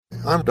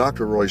I'm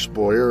Dr. Royce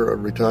Boyer, a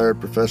retired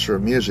professor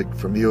of music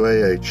from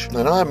UAH,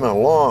 and I'm a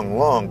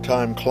long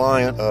time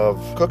client of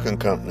Cook &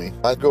 Company.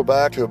 I go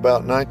back to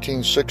about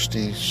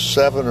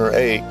 1967 or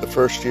 8, the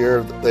first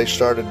year that they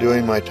started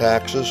doing my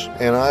taxes,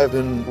 and I've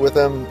been with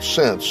them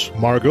since.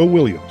 Margot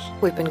Williams.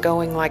 We've been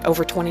going like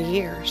over 20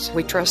 years.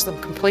 We trust them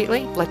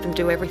completely, let them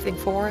do everything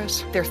for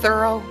us. They're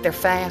thorough, they're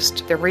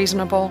fast, they're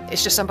reasonable.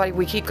 It's just somebody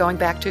we keep going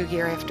back to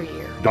year after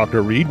year.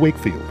 Dr. Reed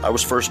Wakefield. I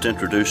was first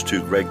introduced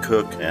to Greg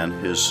Cook and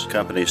his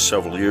company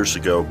several years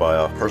ago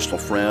by a personal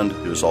friend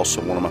who is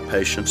also one of my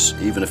patients.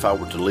 Even if I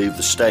were to leave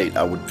the state,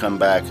 I would come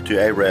back to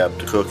ARAB,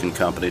 to Cook &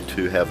 Company,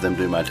 to have them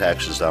do my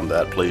taxes. I'm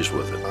that pleased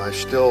with it. I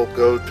still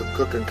go to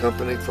Cook &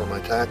 Company for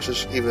my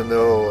taxes, even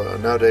though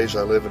nowadays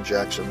I live in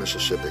Jackson,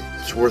 Mississippi.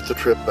 It's worth the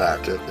trip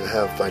back to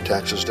have my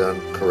taxes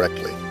done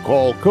correctly.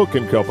 Call Cook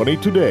 & Company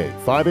today,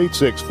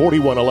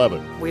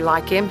 586-4111. We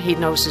like him, he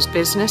knows his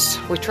business,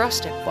 we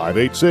trust him.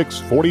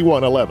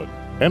 586-4111.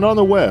 And on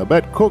the web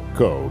at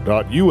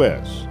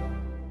cookco.us.